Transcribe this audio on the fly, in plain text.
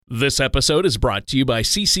This episode is brought to you by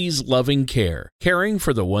CC's Loving Care, caring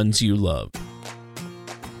for the ones you love.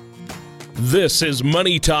 This is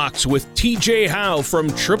Money Talks with TJ Howe from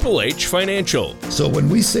Triple H Financial. So when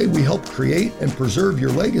we say we help create and preserve your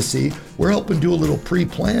legacy, we're helping do a little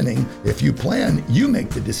pre-planning. If you plan, you make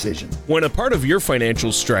the decision. When a part of your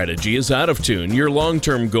financial strategy is out of tune, your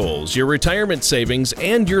long-term goals, your retirement savings,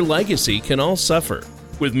 and your legacy can all suffer.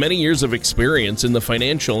 With many years of experience in the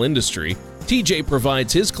financial industry, TJ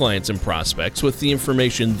provides his clients and prospects with the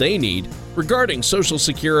information they need regarding Social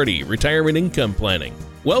Security, retirement income planning,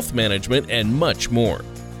 wealth management, and much more.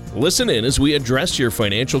 Listen in as we address your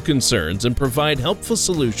financial concerns and provide helpful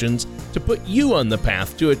solutions to put you on the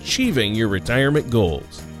path to achieving your retirement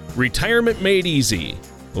goals. Retirement made easy.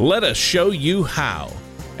 Let us show you how.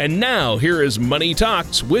 And now, here is Money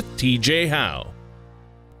Talks with TJ Howe.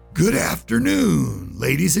 Good afternoon,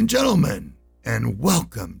 ladies and gentlemen, and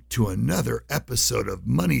welcome to another episode of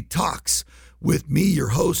Money Talks with me, your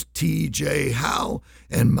host, TJ Howe,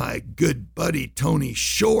 and my good buddy, Tony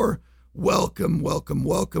Shore. Welcome, welcome,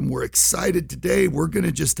 welcome. We're excited today. We're going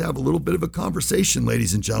to just have a little bit of a conversation,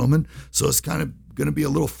 ladies and gentlemen. So it's kind of going to be a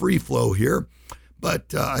little free flow here,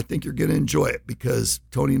 but I think you're going to enjoy it because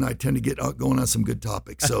Tony and I tend to get going on some good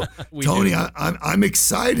topics. So Tony, I'm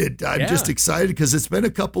excited. I'm just excited because it's been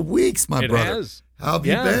a couple weeks, my brother. It has. How have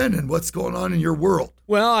you been, and what's going on in your world?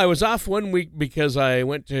 Well, I was off 1 week because I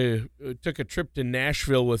took a trip to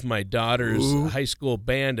Nashville with my daughter's high school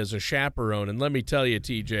band as a chaperone. And let me tell you,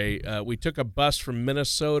 TJ, we took a bus from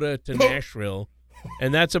Minnesota to Nashville,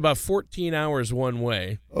 and that's about 14 hours one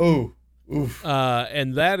way.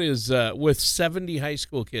 And that is with 70 high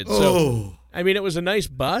school kids. So, I mean, it was a nice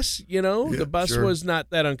bus, you know. The bus was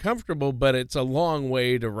not that uncomfortable, but it's a long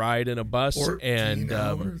way to ride in a bus. 14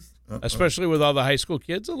 hours. Especially with all the high school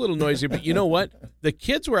kids, a little noisy. But you know what? The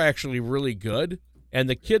kids were actually really good, and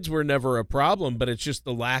the kids were never a problem, but it's just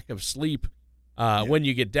the lack of sleep. When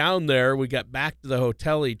you get down there, we got back to the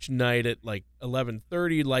hotel each night at like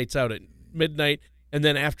 11:30, lights out at midnight. And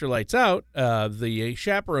then after lights out, the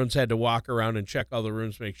chaperones had to walk around and check all the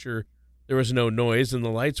rooms, make sure there was no noise and the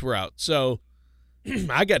lights were out. So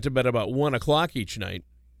I got to bed about 1 o'clock each night.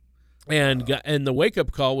 And the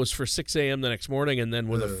wake-up call was for 6 a.m. the next morning, and then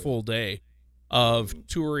with a full day of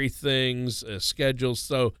toury things, schedules.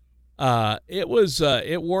 So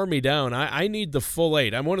it wore me down. I need the full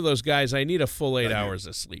 8. I'm one of those guys, I need a full 8 hours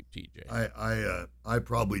of sleep, TJ. I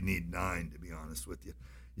probably need 9, to be honest with you.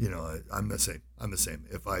 You know, I'm the same.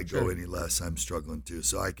 If I go any less, I'm struggling too.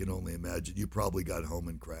 So I can only imagine you probably got home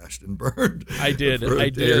and crashed and burned. I did. For a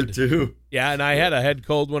day or two. Yeah, and I had a head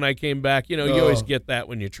cold when I came back. You know, you always get that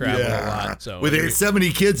when you travel a lot. So with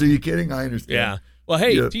 70 kids, are you kidding? I understand. Yeah. Well,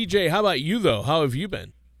 hey, TJ, how about you though? How have you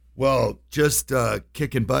been? Well, just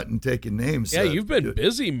kicking butt and taking names. Yeah, you've been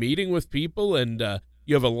busy meeting with people, and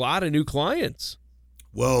you have a lot of new clients.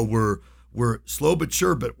 Well, we're slow but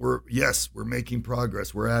sure, but we're making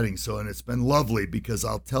progress. We're adding. So, and it's been lovely because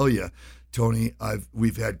I'll tell you, Tony,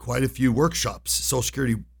 we've had quite a few workshops, Social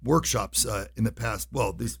Security workshops in the past.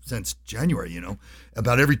 Well, since January, you know,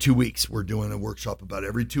 about every 2 weeks, we're doing a workshop about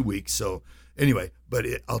every 2 weeks. So anyway, but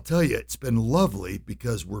I'll tell you, it's been lovely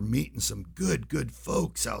because we're meeting some good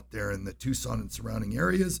folks out there in the Tucson and surrounding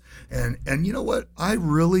areas. And you know what? I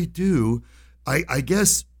really do. I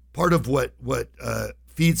guess part of what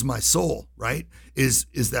feeds my soul, right, is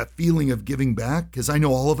that feeling of giving back, because I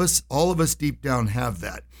know all of us deep down have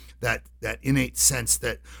that innate sense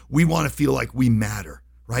that we want to feel like we matter,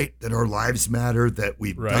 right, that our lives matter, that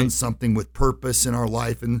we've done something with purpose in our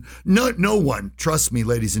life. And no one, trust me,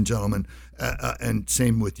 ladies and gentlemen, and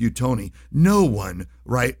same with you, Tony, no one,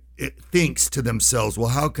 right, it thinks to themselves, well,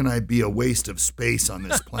 how can I be a waste of space on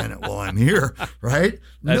this planet while I'm here, right?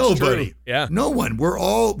 That's Nobody. True. Yeah. No one. We're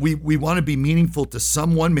all, we want to be meaningful to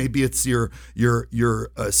someone. Maybe it's your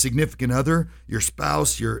significant other, your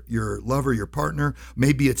spouse, your lover, your partner.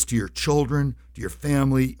 Maybe it's to your children, to your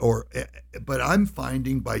family, but I'm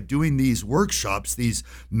finding by doing these workshops, these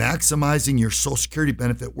maximizing your Social Security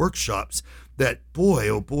benefit workshops, that boy,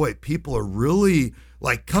 oh boy, people are really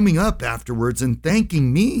like coming up afterwards and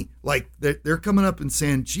thanking me. Like they're coming up and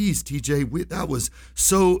saying, geez, TJ, that was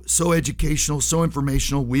so educational, so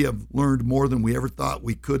informational. We have learned more than we ever thought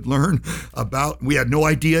we could learn about. We had no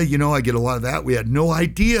idea, you know, I get a lot of that. We had no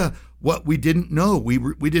idea what we didn't know. We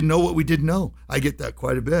didn't know what we didn't know. I get that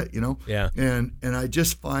quite a bit, you know? Yeah. And I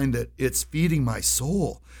just find that it's feeding my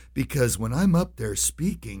soul, because when I'm up there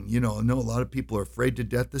speaking, you know, I know a lot of people are afraid to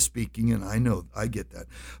death of speaking, and I know I get that.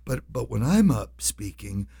 But when I'm up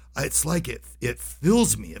speaking, it's like it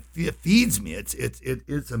fills me, it feeds me.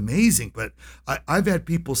 It's amazing. But I've had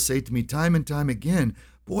people say to me time and time again,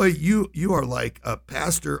 boy, you are like a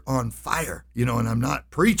pastor on fire, and I'm not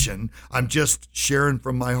preaching. I'm just sharing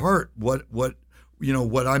from my heart what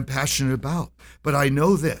I'm passionate about. But I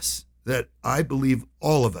know this, that I believe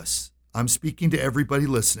all of us, I'm speaking to everybody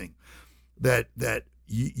listening, that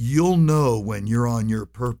you'll know when you're on your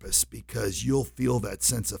purpose, because you'll feel that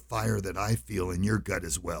sense of fire that I feel in your gut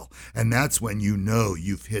as well. And that's when you know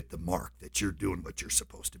you've hit the mark, that you're doing what you're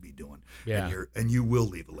supposed to be doing. Yeah. And you will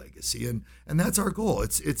leave a legacy. And that's our goal.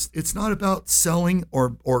 It's not about selling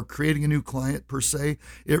or creating a new client per se.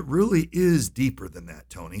 It really is deeper than that,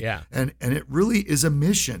 Tony. Yeah. And it really is a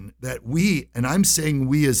mission that and I'm saying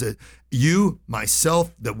we as you,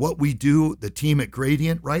 myself, that what we do, the team at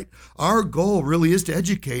Gradient, right? Our goal really is to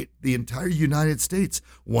educate the entire United States,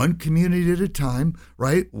 one community at a time,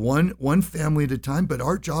 right? One family at a time. But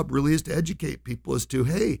our job really is to educate people as to,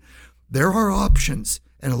 hey, there are options.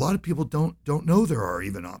 And a lot of people don't know there are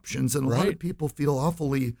even options. And a lot of people feel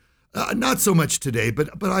awfully, not so much today, but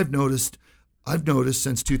I've noticed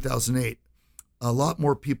since 2008, a lot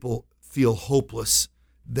more people feel hopeless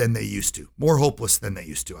than they used to, more hopeless than they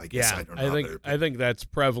used to, I guess. Yeah, I think that's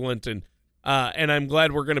prevalent, and I'm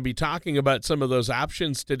glad we're going to be talking about some of those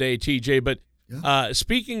options today, TJ. But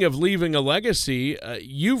speaking of leaving a legacy,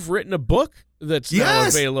 you've written a book that's now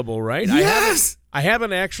available, right? Yes. I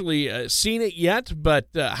haven't actually seen it yet, but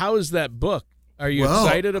how is that book? Are you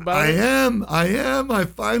excited about it? I am.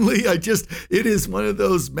 It is one of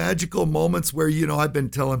those magical moments where, I've been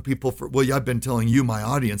telling people I've been telling you, my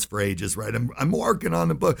audience, for ages, right? I'm working on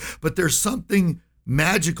the book, but there's something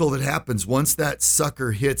magical that happens once that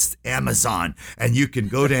sucker hits Amazon, and you can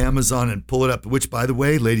go to Amazon and pull it up, which, by the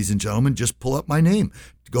way, ladies and gentlemen, just pull up my name.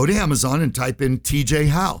 Go to Amazon and type in TJ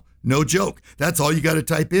Howe. No joke. That's all you got to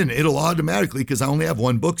type in. It'll automatically, because I only have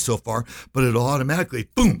one book so far, but it'll automatically,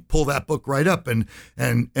 boom, pull that book right up. And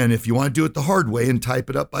if you want to do it the hard way and type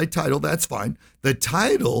it up by title, that's fine. The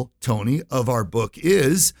title, Tony, of our book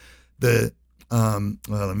is let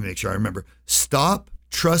me make sure I remember. Stop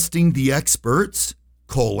Trusting the Experts,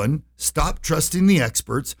 Stop Trusting the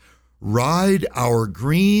Experts, Ride Our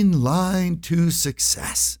Green Line to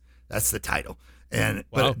Success. That's the title.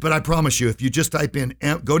 But I promise you, if you just go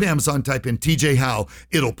to Amazon, type in TJ Howe,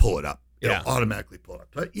 it'll pull it up. It'll automatically pull it up.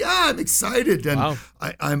 But I'm excited, and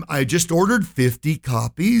I just ordered 50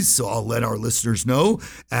 copies, so I'll let our listeners know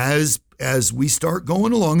as we start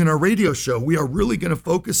going along in our radio show. We are really going to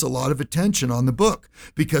focus a lot of attention on the book,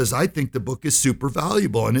 because I think the book is super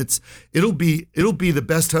valuable, and it'll be the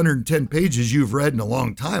best 110 pages you've read in a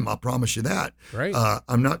long time. I'll promise you that. Right.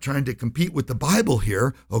 I'm not trying to compete with the Bible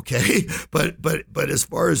here, okay? But as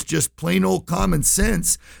far as just plain old common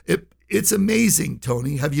sense, it's amazing,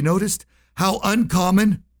 Tony. Have you noticed how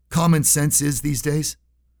uncommon common sense is these days?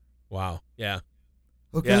 Wow. Yeah.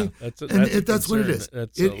 Okay. Yeah, that's what it is.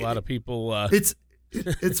 That's a lot of people. It's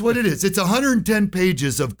what it is. It's 110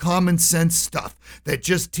 pages of common sense stuff that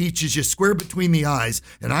just teaches you square between the eyes.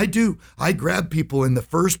 And I grab people in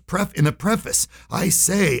the preface. I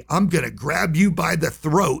say, I'm going to grab you by the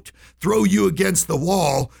throat, throw you against the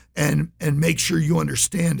wall, and make sure you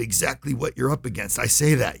understand exactly what you're up against. I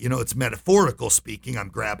say that, it's metaphorical speaking. I'm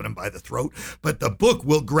grabbing them by the throat, but the book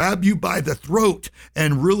will grab you by the throat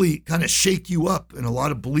and really kind of shake you up. And a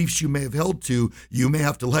lot of beliefs you may have held to, you may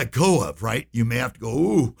have to let go of, right? You may have to go,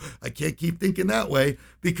 ooh, I can't keep thinking that way,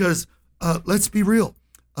 because let's be real.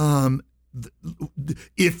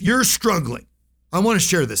 If you're struggling, I want to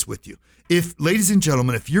share this with you. Ladies and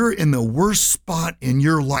gentlemen, if you're in the worst spot in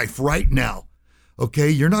your life right now, okay,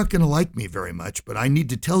 you're not going to like me very much, but I need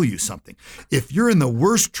to tell you something. If you're in the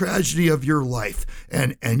worst tragedy of your life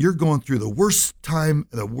and you're going through the worst time,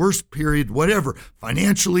 the worst period, whatever,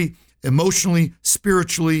 financially, emotionally,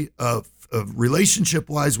 spiritually,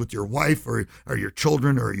 relationship-wise with your wife or your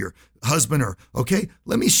children or your husband, okay,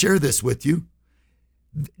 let me share this with you.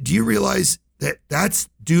 Do you realize that that's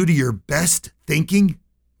due to your best thinking,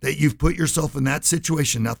 that you've put yourself in that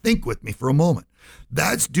situation? Now think with me for a moment.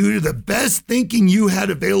 That's due to the best thinking you had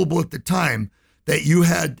available at the time that you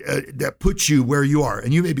had that puts you where you are.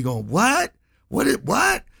 And you may be going, what?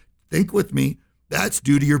 What? Think with me. That's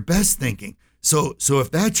due to your best thinking. So if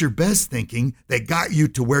that's your best thinking that got you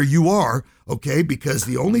to where you are, okay, because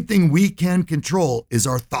the only thing we can control is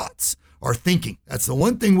our thoughts, our thinking. That's the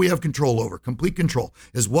one thing we have control over, complete control,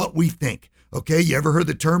 is what we think. Okay, you ever heard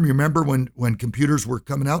the term? You remember when computers were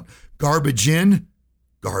coming out? Garbage in,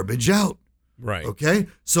 garbage out. Right. Okay.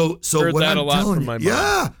 So heard what that I'm a lot telling from my you,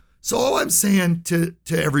 mom. So all I'm saying to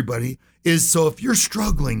everybody is, so if you're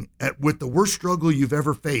struggling with the worst struggle you've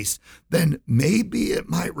ever faced, then maybe it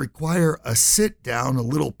might require a sit down, a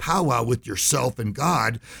little powwow with yourself and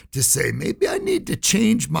God to say, maybe I need to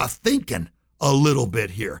change my thinking a little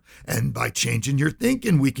bit here. And by changing your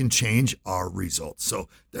thinking, we can change our results. So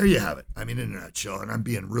there you have it. I mean, in a nutshell, and I'm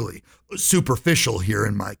being really superficial here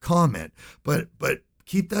in my comment, but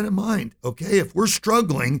keep that in mind, okay? If we're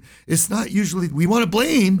struggling, it's not usually, we want to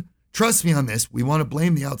blame. Trust me on this. We want to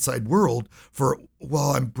blame the outside world for,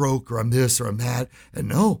 well, I'm broke or I'm this or I'm that. And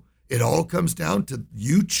no, it all comes down to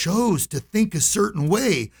you chose to think a certain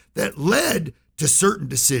way that led to certain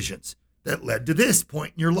decisions that led to this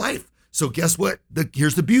point in your life. So guess what?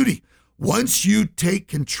 Here's the beauty. Once you take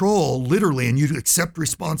control, literally, and you accept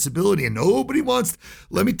responsibility, and nobody wants,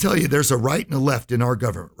 let me tell you, there's a right and a left in our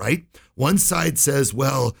government, right? One side says,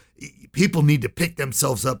 well, people need to pick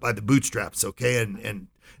themselves up by the bootstraps, okay?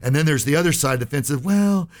 And then there's the other side of the fence of,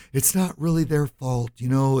 well, it's not really their fault. You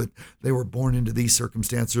know, they were born into these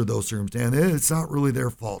circumstances or those circumstances. It's not really their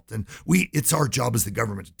fault. And it's our job as the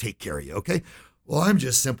government to take care of you, okay? Well, I'm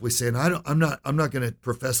just simply saying, I'm not going to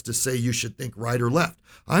profess to say you should think right or left.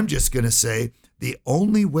 I'm just going to say the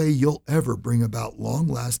only way you'll ever bring about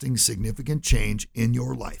long-lasting, significant change in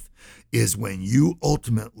your life is when you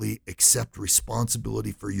ultimately accept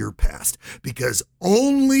responsibility for your past, because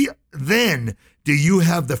only then do you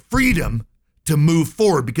have the freedom to move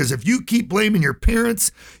forward. Because if you keep blaming your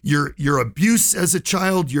parents, your abuse as a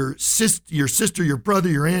child, your sister, your brother,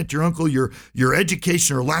 your aunt, your uncle, your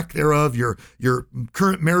education or lack thereof, your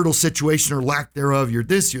current marital situation or lack thereof, your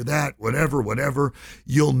this, your that, whatever,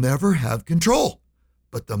 you'll never have control.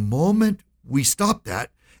 But the moment we stop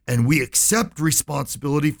that and we accept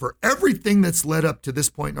responsibility for everything that's led up to this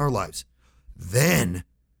point in our lives, then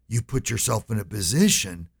you put yourself in a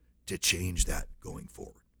position to change that going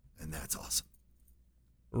forward. And that's awesome.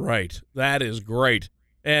 Right. That is great.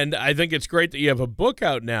 And I think it's great that you have a book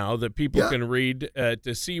out now that people can read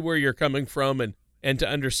to see where you're coming from and to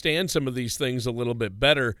understand some of these things a little bit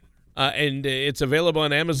better. And it's available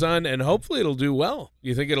on Amazon, and hopefully it'll do well.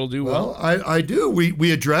 You think it'll do well? I do.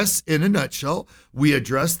 We address, in a nutshell, we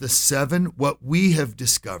address the 7, what we have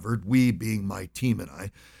discovered, we being my team and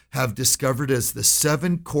I, have discovered as the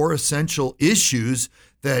 7 core essential issues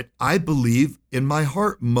that I believe in my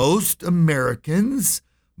heart most Americans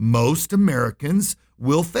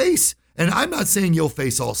will face. And I'm not saying you'll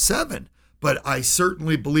face all 7, but I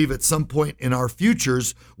certainly believe at some point in our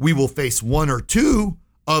futures, we will face 1 or 2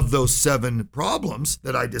 of those 7 problems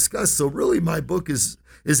that I discussed. So really my book is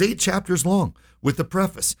 8 chapters long with the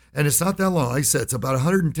preface. And it's not that long. Like I said, it's about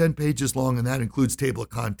 110 pages long, and that includes table of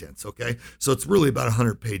contents, okay? So it's really about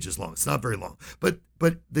 100 pages long. It's not very long. But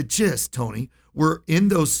the gist, Tony, we're in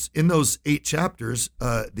those 8 chapters,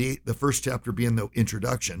 the first chapter being the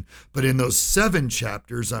introduction, but in those 7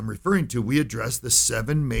 chapters I'm referring to, we address the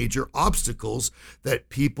 7 major obstacles that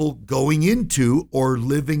people going into or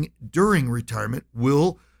living during retirement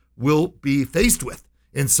will be faced with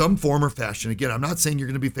in some form or fashion. Again, I'm not saying you're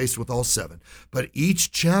going to be faced with all 7, but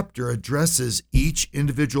each chapter addresses each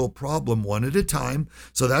individual problem one at a time.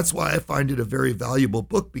 So that's why I find it a very valuable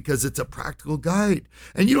book, because it's a practical guide.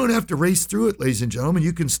 And you don't have to race through it, ladies and gentlemen.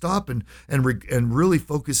 You can stop and really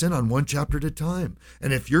focus in on one chapter at a time.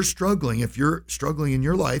 And if you're struggling in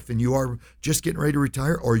your life and you are just getting ready to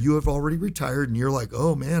retire, or you have already retired and you're like,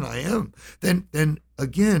 oh man, I am, then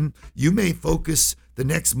again, you may focus the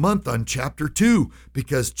next month on chapter 2,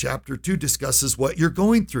 because chapter 2 discusses what you're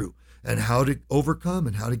going through and how to overcome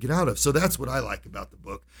and how to get out of. So that's what I like about the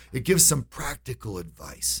book. It gives some practical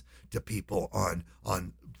advice to people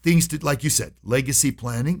on things to, like you said, legacy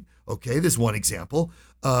planning. Okay, there's one example.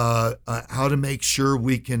 How to make sure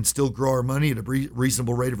we can still grow our money at a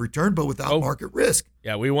reasonable rate of return, but without market risk.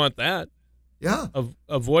 Yeah, we want that. Yeah.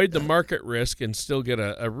 Avoid the market risk and still get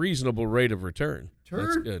a reasonable rate of return.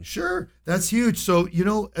 That's good. Sure. That's huge. So,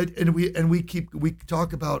 and we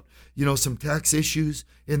talk about, some tax issues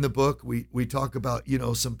in the book. We talk about,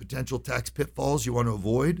 some potential tax pitfalls you want to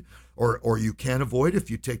avoid or you can avoid if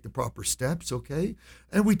you take the proper steps. Okay.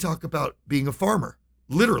 And we talk about being a farmer.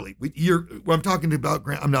 Literally, I'm talking about,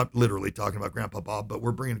 I'm not literally talking about Grandpa Bob, but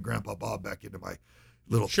we're bringing Grandpa Bob back into my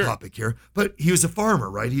little topic here. But he was a farmer,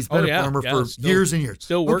 right? He's been a farmer for years and years.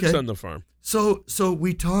 Still works on the farm. So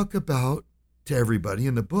we talk about, to everybody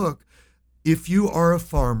in the book, if you are a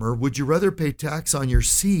farmer, would you rather pay tax on your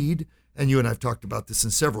seed, and you and I've talked about this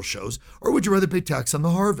in several shows, or would you rather pay tax on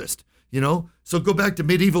the harvest? So go back to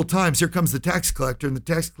medieval times. Here comes the tax collector, and the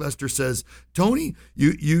tax collector says, Tony,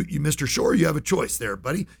 you, Mr. Shore, you have a choice there,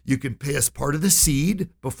 buddy. You can pay us part of the seed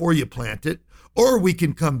before you plant it, or we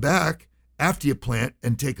can come back after you plant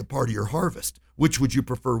and take a part of your harvest. Which would you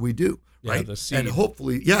prefer we do? Yeah, right? the seed. And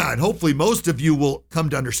hopefully most of you will come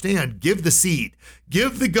to understand, give the seed.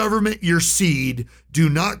 Give the government your seed. Do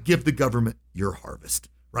not give the government your harvest,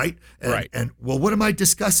 right? Right. And well, what am I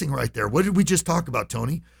discussing right there? What did we just talk about,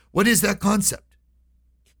 Tony? What is that concept?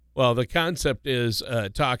 Well, the concept is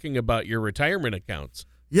talking about your retirement accounts.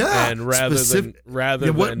 Yeah. And rather than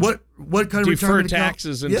what kind of defer retirement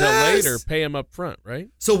taxes account? until Yes. later, pay them up front, right?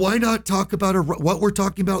 So why not talk about what we're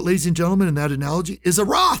talking about, ladies and gentlemen, in that analogy is a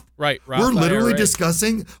Roth. Right. Roth We're literally IRA.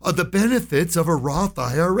 discussing the benefits of a Roth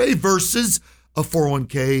IRA versus a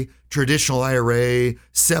 401k, traditional IRA,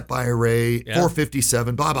 SEP IRA,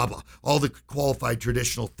 457, blah, blah, blah. All the qualified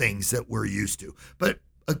traditional things that we're used to. But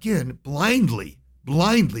again, blindly,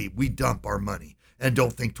 we dump our money and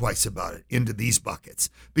don't think twice about it into these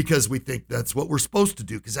buckets because we think that's what we're supposed to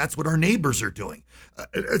do because that's what our neighbors are doing.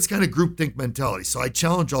 It's kind of groupthink mentality. So I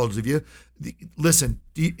challenge all of you, listen,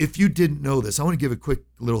 if you didn't know this, I want to give a quick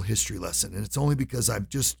little history lesson. And it's only because I'm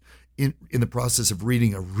just in the process of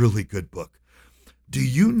reading a really good book. Do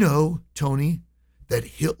you know, Tony, that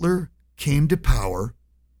Hitler came to power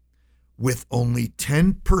with only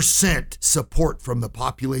 10% support from the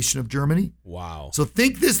population of Germany? Wow. So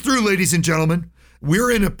think this through, ladies and gentlemen.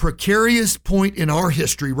 We're in a precarious point in our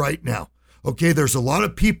history right now. Okay, there's a lot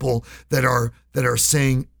of people that are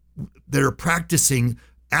practicing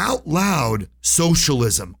out loud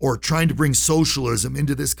socialism or trying to bring socialism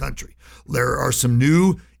into this country. There are some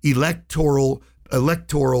new electoral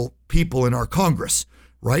people in our Congress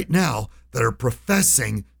right now that are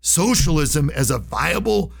professing socialism as a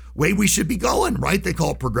viable way we should be going, right? They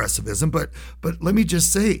call it progressivism, but let me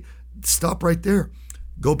just say, stop right there.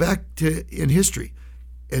 Go back to in history.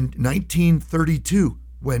 In 1932,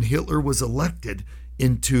 when Hitler was elected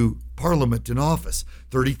into parliament in office,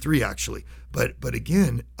 33 actually. But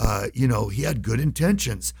again, he had good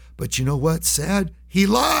intentions. But you know what's sad? He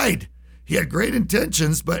lied. He had great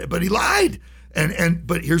intentions, but he lied.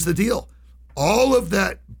 But here's the deal. All of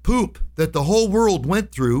that poop that the whole world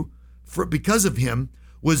went through because of him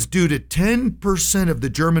was due to 10% of the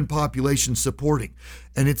German population supporting.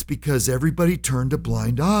 And it's because everybody turned a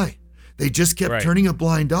blind eye. They just kept turning a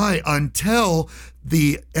blind eye until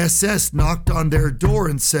the SS knocked on their door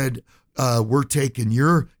and said, we're taking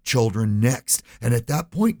your children next. And at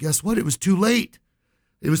that point, guess what? It was too late.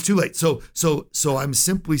 It was too late. So I'm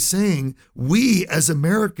simply saying we as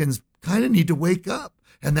Americans kind of need to wake up.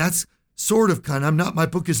 And that's my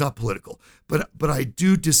book is not political, but I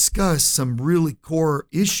do discuss some really core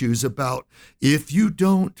issues about if you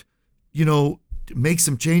don't, make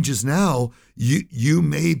some changes now, you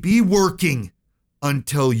may be working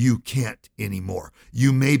until you can't anymore.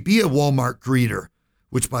 You may be a Walmart greeter,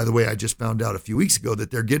 which, by the way, I just found out a few weeks ago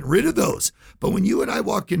that they're getting rid of those. But when you and I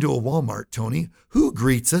walk into a Walmart, Tony, who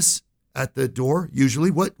greets us at the door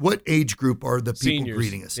usually? What age group are the people Seniors.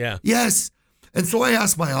 greeting us? Yeah. Yes. And so I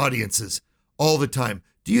ask my audiences all the time,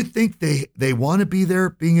 do you think they want to be there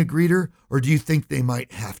being a greeter, or do you think they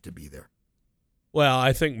might have to be there? Well,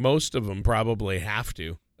 I think most of them probably have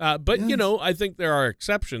to. But, Yes. I think there are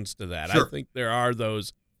exceptions to that. Sure. I think there are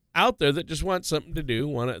those out there that just want something to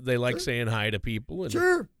do. They like Sure. saying hi to people. And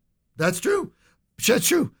Sure. That's true. That's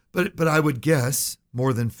true. But I would guess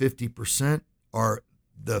more than 50% are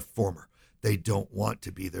the former. They don't want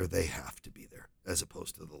to be there. They have to be there as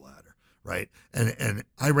opposed to the latter. Right. And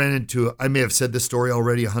I may have said this story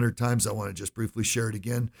already 100 times. I want to just briefly share it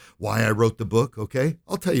again. Why I wrote the book. Okay.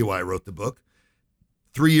 I'll tell you why I wrote the book.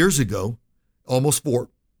 3 years ago, almost 4,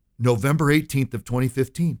 November 18th of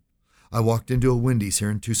 2015, I walked into a Wendy's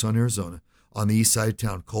here in Tucson, Arizona, on the east side of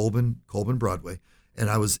town, Colburn Broadway. And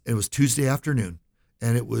it was Tuesday afternoon,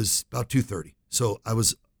 and it was about 2:30. So I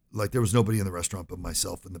was like, there was nobody in the restaurant but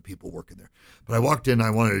myself and the people working there. But I walked in, I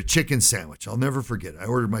wanted a chicken sandwich. I'll never forget it. I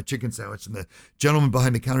ordered my chicken sandwich, and the gentleman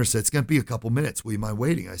behind the counter said, it's going to be a couple minutes. Will you mind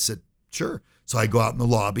waiting? I said, sure. So I go out in the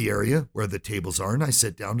lobby area where the tables are, and I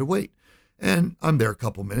sit down to wait. And I'm there a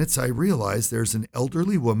couple minutes. I realize there's an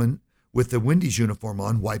elderly woman with a Wendy's uniform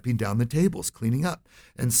on, wiping down the tables, cleaning up.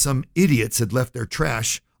 And some idiots had left their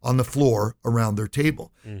trash on the floor around their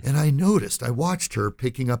table. And I watched her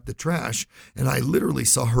picking up the trash, and I literally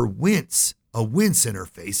saw her wince in her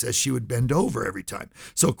face as she would bend over every time.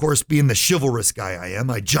 So, of course, being the chivalrous guy I am,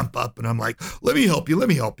 I jump up and I'm like, let me help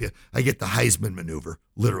you. I get the Heisman maneuver.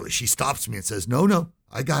 Literally, she stops me and says, no,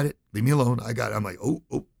 I got it. Leave me alone. I got it. I'm like, oh,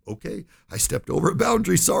 okay, I stepped over a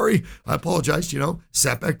boundary. Sorry. I apologized,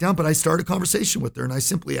 sat back down, but I started a conversation with her and I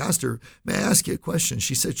simply asked her, may I ask you a question?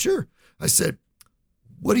 She said, sure. I said,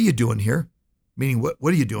 what are you doing here? Meaning, what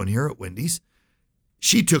are you doing here at Wendy's?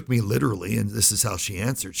 She took me literally, and this is how she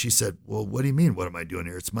answered. She said, well, what do you mean? What am I doing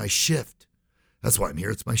here? It's my shift. That's why I'm here.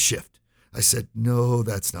 It's my shift. I said, no,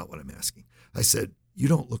 that's not what I'm asking. I said, you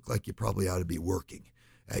don't look like you probably ought to be working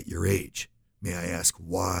at your age. May I ask,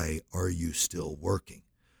 why are you still working?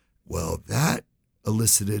 Well, that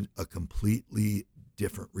elicited a completely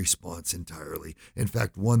different response entirely. In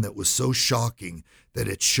fact, one that was so shocking that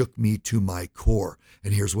it shook me to my core.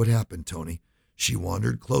 And here's what happened, Tony. She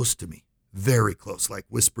wandered close to me, very close, like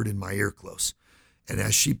whispered in my ear close. And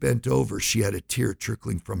as she bent over, she had a tear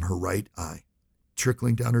trickling from her right eye,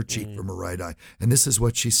 trickling down her cheek from her right eye. And this is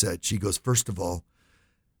what she said. She goes, first of all,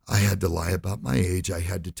 I had to lie about my age. I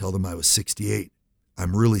had to tell them I was 68.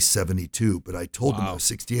 I'm really 72, but I told them I was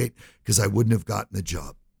 68 because I wouldn't have gotten the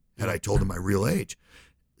job had I told them my real age.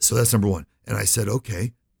 So that's number one. And I said,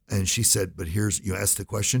 okay. And she said, but you asked the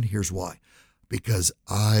question, here's why. Because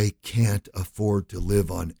I can't afford to live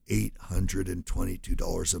on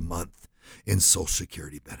 $822 a month in Social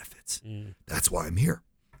Security benefits. That's why I'm here.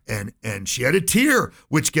 And she had a tear,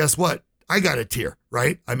 which guess what? I got a tear,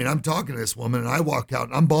 right? I mean, I'm talking to this woman and I walk out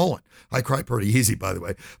and I'm bawling. I cry pretty easy, by the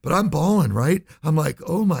way, but I'm bawling, right? I'm like,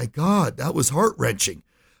 oh my God, that was heart-wrenching.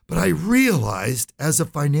 But I realized as a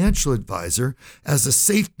financial advisor, as a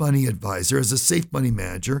safe money advisor, as a safe money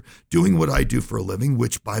manager, doing what I do for a living,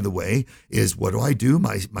 which by the way, is what do I do?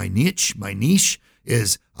 My niche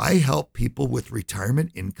is I help people with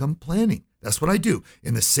retirement income planning. That's what I do.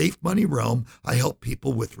 In the safe money realm, I help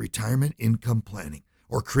people with retirement income planning,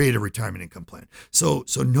 or create a retirement income plan. So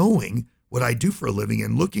knowing what I do for a living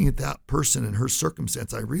and looking at that person and her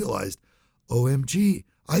circumstance, I realized, OMG,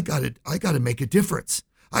 I got to make a difference.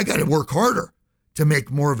 I got to work harder to make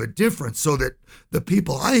more of a difference so that the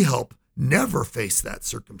people I help never face that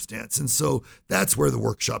circumstance. And so that's where the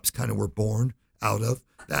workshops kind of were born out of,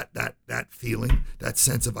 that feeling, that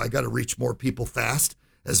sense of I got to reach more people fast,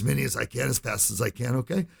 as many as I can, as fast as I can,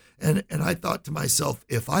 okay? And I thought to myself,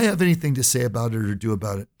 if I have anything to say about it or do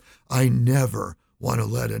about it, I never want to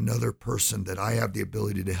let another person that I have the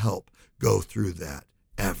ability to help go through that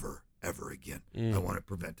ever again. I want to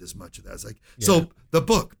prevent as much of that as I can. Yeah. So the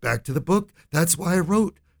book, back to the book, that's why I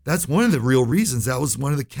wrote. That's one of the real reasons. That was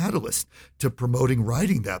one of the catalysts to promoting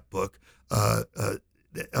writing that book,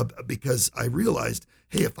 because I realized,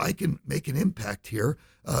 hey, if I can make an impact here,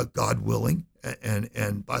 God willing,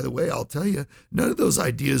 and by the way, I'll tell you, none of those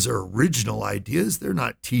ideas are original ideas. They're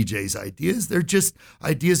not TJ's ideas. They're just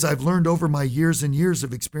ideas I've learned over my years and years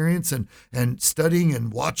of experience and studying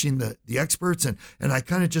and watching the experts, and I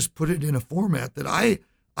kind of just put it in a format that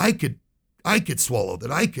I could swallow,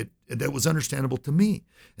 that was understandable to me.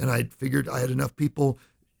 And I figured I had enough people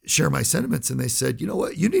share my sentiments, and they said, you know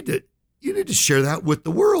what, you need to share that with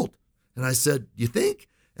the world. And I said, you think?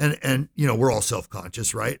 And we're all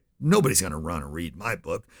self-conscious, right? Nobody's going to run and read my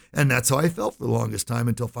book. And that's how I felt for the longest time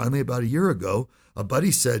until finally about a year ago, a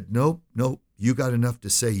buddy said, nope, you got enough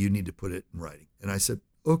to say, you need to put it in writing. And I said,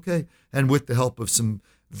 okay. And with the help of some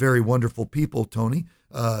very wonderful people, Tony,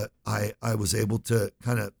 I was able to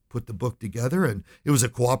kind of put the book together, and it was a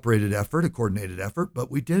coordinated effort,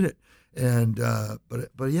 but we did it. And,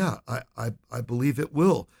 but yeah, I believe it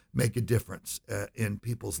will make a difference in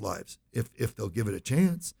people's lives. If they'll give it a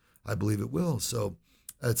chance, I believe it will. So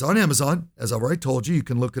it's on Amazon. As I've already told you, you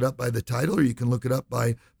can look it up by the title, or you can look it up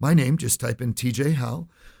by my name. Just type in TJ Howe.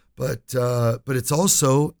 But it's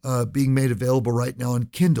also being made available right now on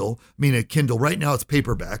Kindle. I mean, a Kindle right now it's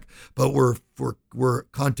paperback, but we're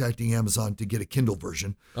contacting Amazon to get a Kindle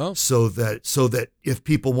version, so that if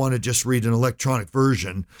people want to just read an electronic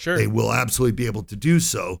version, sure, they will absolutely be able to do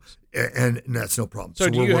so, and that's no problem. So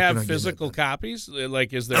do you have physical copies?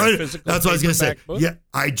 Like, is there a physical? That's what I was going to say. Book? Yeah,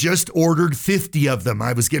 I just ordered 50 of them.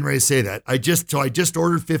 I was getting ready to say that. I just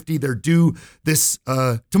ordered 50. They're due this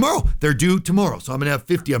tomorrow. They're due tomorrow. So I'm going to have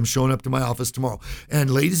 50. I'm showing up to my office tomorrow. And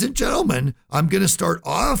ladies and gentlemen, I'm going to start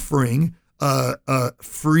offering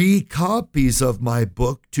free copies of my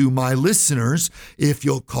book to my listeners if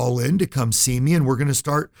you'll call in to come see me. And we're going to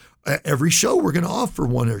start every show. We're going to offer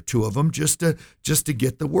one or two of them just to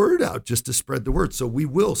get the word out, just to spread the word. So we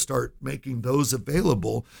will start making those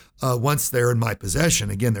available once they're in my possession.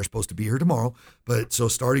 Again, they're supposed to be here tomorrow, but so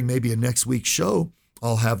starting maybe a next week's show,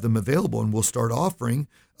 I'll have them available, and we'll start offering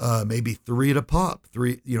maybe 3 at a pop.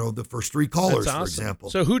 3, the first 3 callers, for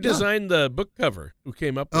example. So who designed the book cover? Who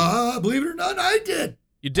came up with it? Believe it or not, I did.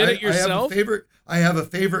 You did it yourself? I have a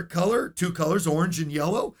favorite color, 2 colors, orange and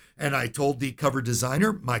yellow. And I told the cover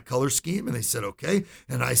designer my color scheme, and they said, okay.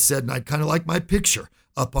 And I said, and I'd kind of like my picture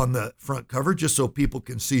up on the front cover just so people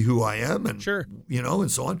can see who I am and, sure,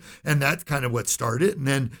 and so on. And that's kind of what started.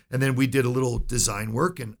 And then we did a little design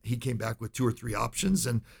work, and he came back with 2 or 3 options.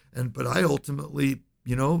 But I ultimately,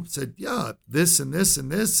 said, yeah, this and this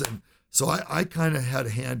and this. And so I kind of had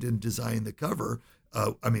a hand in designing the cover.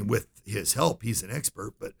 With his help, he's an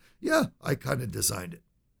expert, but yeah, I kind of designed it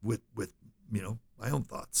with my own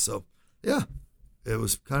thoughts. So yeah, it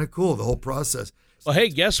was kind of cool, the whole process. Well, hey,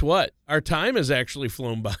 guess what? Our time has actually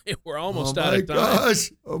flown by. We're almost out of time.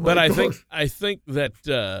 Gosh. Oh my gosh. I think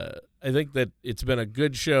that it's been a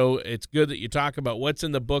good show. It's good that you talk about what's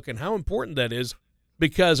in the book and how important that is,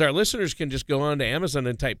 because our listeners can just go on to Amazon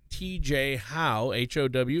and type TJ Howe,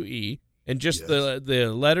 Howe, and just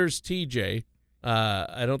the letters TJ.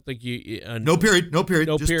 I don't think you no period,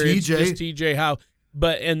 just TJ, just TJ Howe.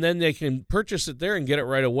 And then they can purchase it there and get it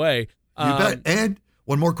right away. You bet. And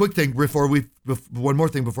one more thing before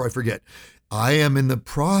I forget. I am in the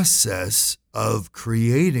process of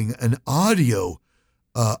creating an audio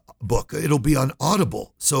book. It'll be on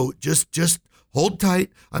Audible. So just hold tight.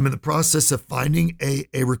 I'm in the process of finding a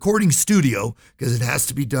recording studio, because it has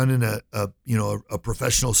to be done in a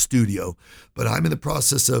professional studio. But I'm in the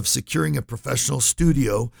process of securing a professional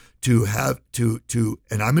studio to have and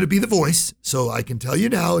I'm going to be the voice. So I can tell you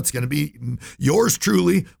now, it's going to be yours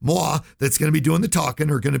truly, moi, that's going to be doing the talking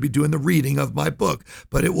or going to be doing the reading of my book.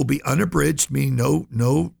 But it will be unabridged, meaning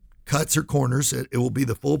no cuts or corners. It will be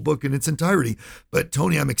the full book in its entirety. But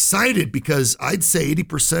Tony, I'm excited because I'd say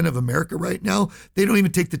 80% of America right now, they don't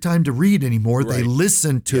even take the time to read anymore. Right. They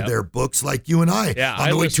listen to their books like you and I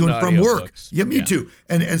on the way to and from work. Books. Yeah, me too.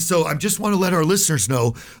 And so I just want to let our listeners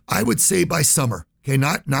know, I would say by summer, okay,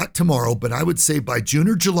 not tomorrow, but I would say by June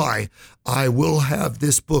or July, I will have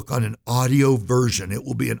this book on an audio version. It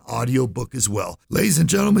will be an audio book as well. Ladies and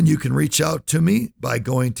gentlemen, you can reach out to me by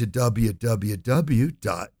going to www.tjhowe.com.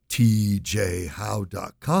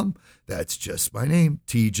 That's just my name,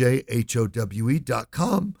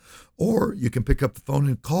 tjhowe.com. Or you can pick up the phone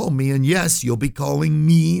and call me. And yes, you'll be calling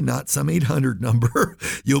me, not some 800 number.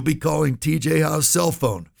 You'll be calling TJ Howe's cell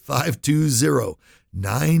phone,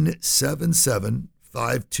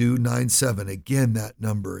 520-977-5297. Again, that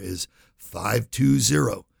number is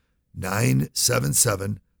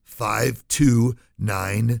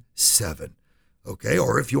 520-977-5297. Okay,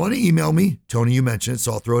 or if you want to email me, Tony, you mentioned it,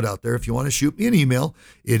 so I'll throw it out there. If you want to shoot me an email,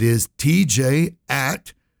 it is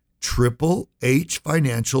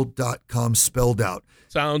tj@triplehfinancial.com, spelled out.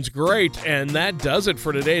 Sounds great. And that does it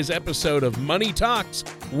for today's episode of Money Talks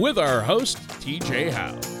with our host, TJ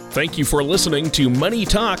Howe. Thank you for listening to Money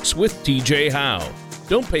Talks with TJ Howe.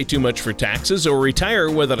 Don't pay too much for taxes or retire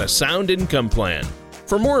without a sound income plan.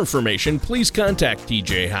 For more information, please contact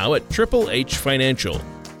TJ Howe at Triple H Financial.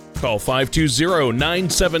 Call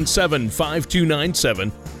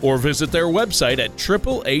 520-977-5297 or visit their website at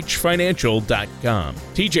triplehfinancial.com.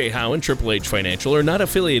 TJ Howe and Triple H Financial are not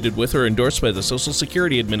affiliated with or endorsed by the Social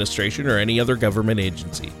Security Administration or any other government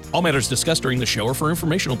agency. All matters discussed during the show are for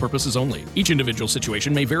informational purposes only. Each individual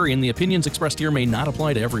situation may vary, and the opinions expressed here may not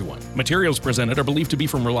apply to everyone. Materials presented are believed to be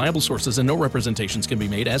from reliable sources, and no representations can be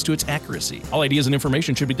made as to its accuracy. All ideas and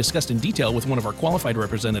information should be discussed in detail with one of our qualified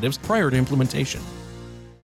representatives prior to implementation.